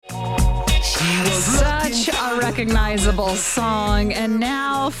recognizable song. And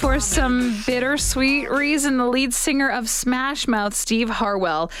now, for some bittersweet reason, the lead singer of Smash Mouth, Steve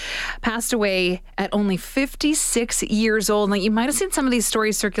Harwell, passed away at only 56 years old. Now, you might have seen some of these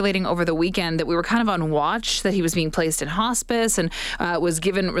stories circulating over the weekend that we were kind of on watch, that he was being placed in hospice and was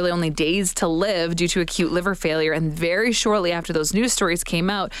given really only days to live due to acute liver failure. And very shortly after those news stories came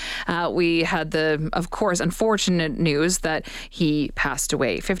out, we had the, of course, unfortunate news that he passed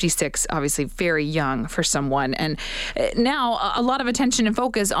away. 56, obviously very young for someone. And now a lot of attention and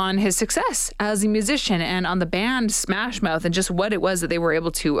focus on his success as a musician and on the band Smash Mouth and just what it was that they were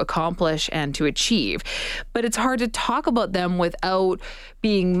able to accomplish and to achieve. But it's hard to talk about them without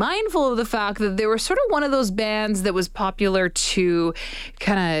being mindful of the fact that they were sort of one of those bands that was popular to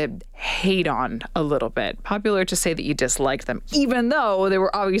kind of hate on a little bit. Popular to say that you disliked them, even though they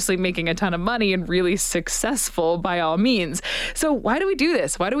were obviously making a ton of money and really successful by all means. So why do we do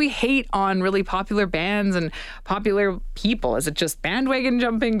this? Why do we hate on really popular bands and popular people? Is it just bandwagon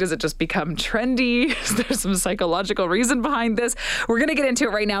jumping? Does it just become trendy? Is there some psychological reason behind this? We're going to get into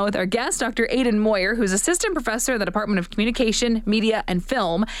it right now with our guest, Dr. Aidan Moir, who's assistant professor in the Department of Communication, Media, and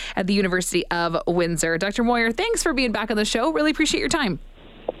Film at the University of Windsor. Dr. Moir, thanks for being back on the show. Really appreciate your time.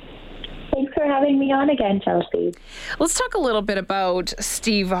 Thanks for having me on again, Chelsea. Let's talk a little bit about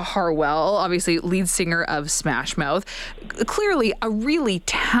Steve Harwell, obviously lead singer of Smash Mouth. Clearly a really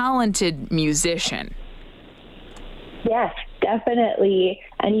talented musician. Yes, definitely.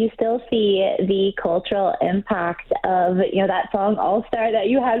 And you still see the cultural impact of, that song All Star that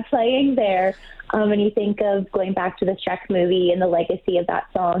you had playing there. When you think of going back to the Shrek movie and the legacy of that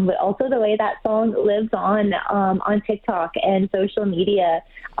song, but also the way that song lives on TikTok and social media,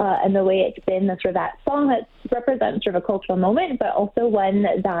 and the way it's been sort of that song that represents sort of a cultural moment, but also one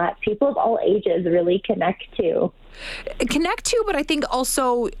that people of all ages really connect to. But I think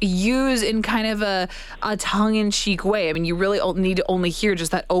also use in kind of a tongue-in-cheek way. I mean, you really need to only hear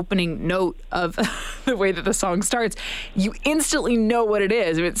just that opening note of the way that the song starts. You instantly know what it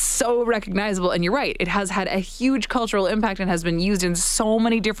is. It's so recognizable. And you're right, it has had a huge cultural impact and has been used in so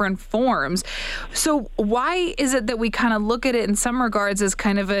many different forms. So why is it that we kind of look at it in some regards as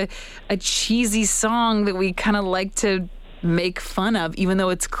kind of a cheesy song that we kind of like to make fun of, even though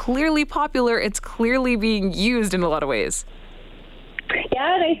it's clearly popular, it's clearly being used in a lot of ways?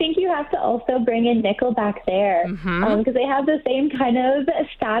 Yeah, and I think you have to also bring in Nickelback there, because they have the same kind of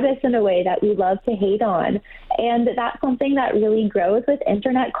status in a way that we love to hate on. And that's something that really grows with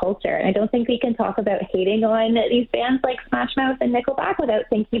internet culture. And I don't think we can talk about hating on these bands like Smash Mouth and Nickelback without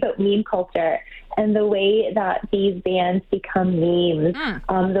thinking about meme culture and the way that these bands become memes,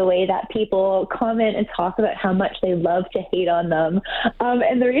 the way that people comment and talk about how much they love to hate on them.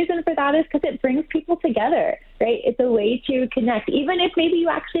 And the reason for that is because it brings people together, right? It's a way to connect, even if maybe you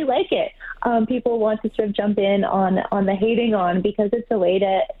actually like it. People want to sort of jump in on the hating on because it's a way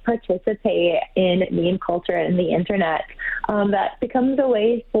to participate in meme culture and the internet. That becomes a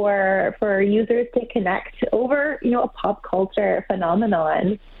way for users to connect over, a pop culture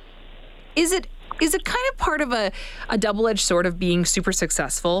phenomenon. Is it kind of part of a double-edged sword of being super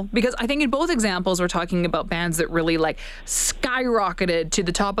successful? Because I think in both examples, we're talking about bands that really skyrocketed to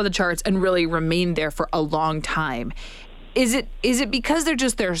the top of the charts and really remained there for a long time. Is it because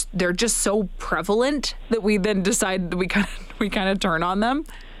they're just so prevalent that we then decide that we kind of turn on them?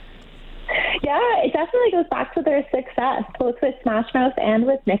 Yeah, it definitely goes back to their success, both with Smash Mouth and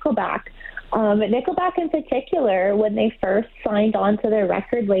with Nickelback. Nickelback in particular, when they first signed on to their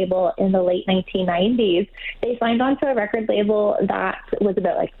record label in the late 1990s, they signed on to a record label that was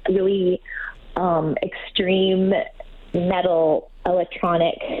about really extreme metal,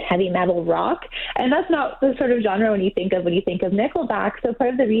 electronic, heavy metal rock. And that's not the sort of genre when you think of Nickelback. So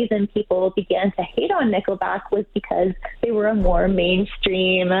part of the reason people began to hate on Nickelback was because they were a more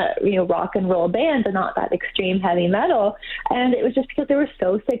mainstream, rock and roll band and not that extreme heavy metal. And it was just because they were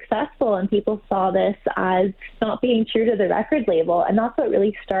so successful and people saw this as not being true to the record label. And that's what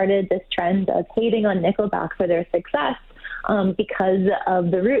really started this trend of hating on Nickelback for their success. Because of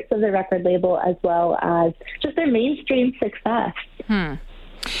the roots of the record label as well as just their mainstream success.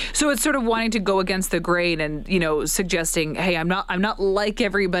 So it's sort of wanting to go against the grain and, suggesting, hey, I'm not like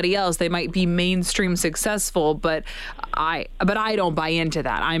everybody else. They might be mainstream successful, but I don't buy into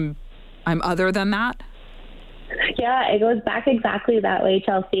that. I'm other than that. Yeah, it goes back exactly that way,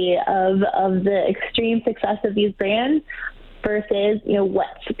 Chelsea, of the extreme success of these brands. versus, what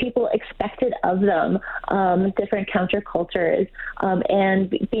people expected of them, different countercultures, and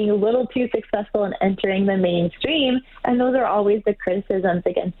being a little too successful in entering the mainstream. And those are always the criticisms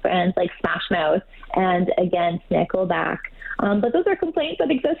against brands like Smash Mouth and against Nickelback. But those are complaints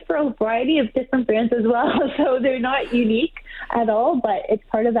that exist for a variety of different brands as well. So they're not unique at all, but it's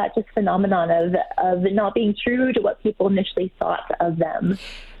part of that just phenomenon of not being true to what people initially thought of them.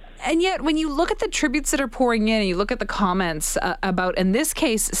 And yet, when you look at the tributes that are pouring in, and you look at the comments about, in this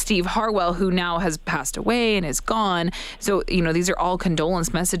case, Steve Harwell, who now has passed away and is gone. So, these are all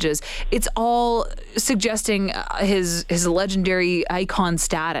condolence messages. It's all suggesting his legendary icon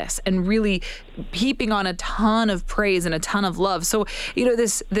status and really heaping on a ton of praise and a ton of love. So,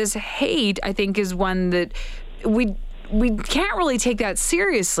 this hate, I think, is one that we can't really take that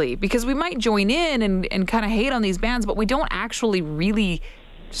seriously, because we might join in and kind of hate on these bands, but we don't actually really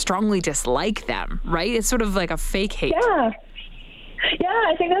strongly dislike them, right? It's sort of like a fake hate. Yeah,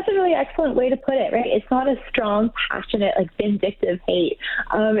 I think that's a really excellent way to put it, right? It's not a strong, passionate, vindictive hate.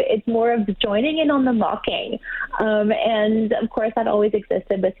 It's more of joining in on the mocking. And of course, that always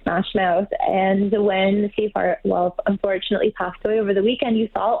existed with Smash Mouth. And when Steve Harwell unfortunately passed away over the weekend, you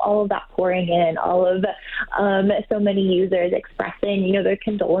saw all of that pouring in, all of so many users expressing, their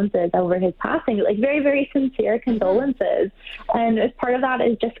condolences over his passing, very, very sincere condolences. And as part of that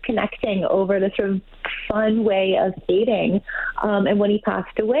is just connecting over the sort of fun way of dating. And when he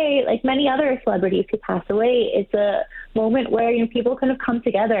passed away, like many other celebrities who pass away, it's a moment where people kind of come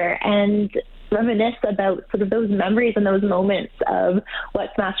together and reminisce about sort of those memories and those moments of what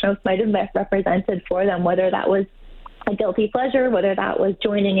Smash Mouth might have represented for them, whether that was a guilty pleasure, whether that was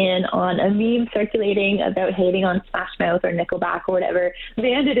joining in on a meme circulating about hating on Smash Mouth or Nickelback or whatever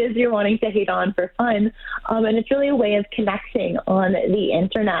band it is you're wanting to hate on for fun. And it's really a way of connecting on the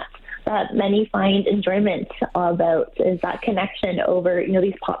internet that many find enjoyment about, is that connection over,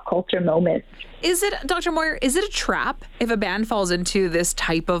 these pop culture moments. Is it, Dr. Moir, is it a trap if a band falls into this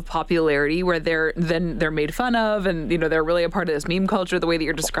type of popularity where they're made fun of and, they're really a part of this meme culture, the way that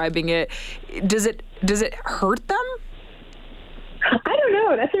you're describing it? Does it hurt them? I don't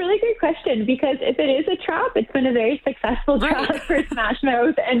know. That's a really good question, because if it is a trap, it's been a very successful trap for Smash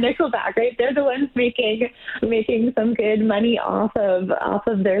Mouth and Nickelback, right? They're the ones making some good money off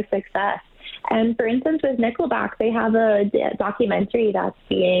of their success. And for instance, with Nickelback, they have a documentary that's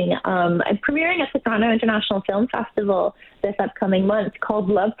being premiering at the Toronto International Film Festival this upcoming month called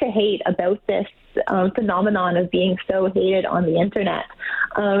Love to Hate, about this phenomenon of being so hated on the internet.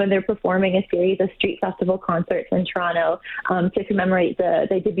 And they're performing a series of street festival concerts in Toronto to commemorate the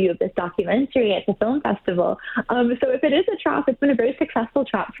debut of this documentary at the film festival. So if it is a trap, it's been a very successful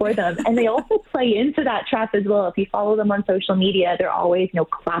trap for them. And they also play into that trap as well. If you follow them on social media, they're always,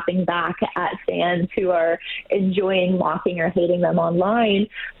 clapping back at fans who are enjoying mocking or hating them online.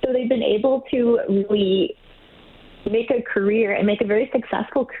 So they've been able to really make a career and make a very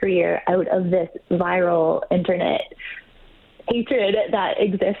successful career out of this viral internet hatred that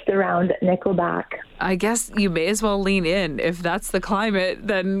exists around Nickelback. I guess you may as well lean in. If that's the climate,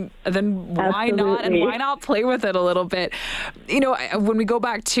 then why Absolutely. not? And why not play with it a little bit? When we go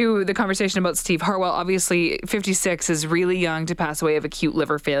back to the conversation about Steve Harwell, obviously 56 is really young to pass away of acute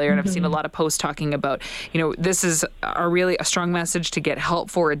liver failure. And I've seen a lot of posts talking about, this is really a strong message to get help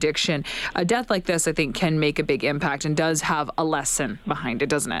for addiction. A death like this, I think, can make a big impact and does have a lesson behind it,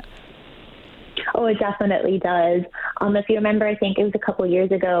 doesn't it? Oh, it definitely does. If you remember, I think it was a couple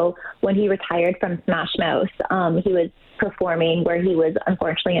years ago when he retired from Smash Mouth, he was performing where he was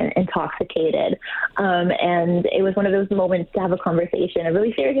unfortunately intoxicated. And it was one of those moments to have a conversation, a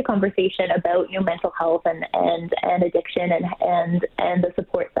really serious conversation about, mental health and addiction and the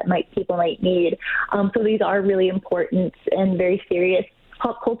support that people might need. So these are really important and very serious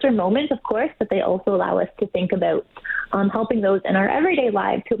pop culture moments, of course, but they also allow us to think about helping those in our everyday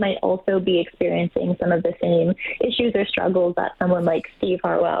lives who might also be experiencing some of the same issues or struggles that someone like Steve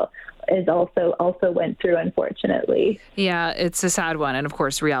Harwell is also went through, unfortunately. Yeah, it's a sad one, and of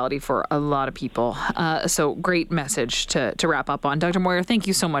course, reality for a lot of people. So great message to wrap up on. Dr. Moir, thank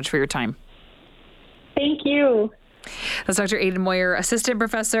you so much for your time. Thank you. That's Dr. Aidan Moir, assistant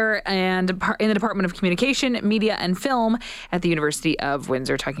professor and in the Department of Communication, Media and Film at the University of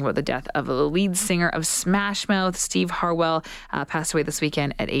Windsor, talking about the death of the lead singer of Smash Mouth, Steve Harwell, passed away this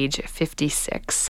weekend at age 56.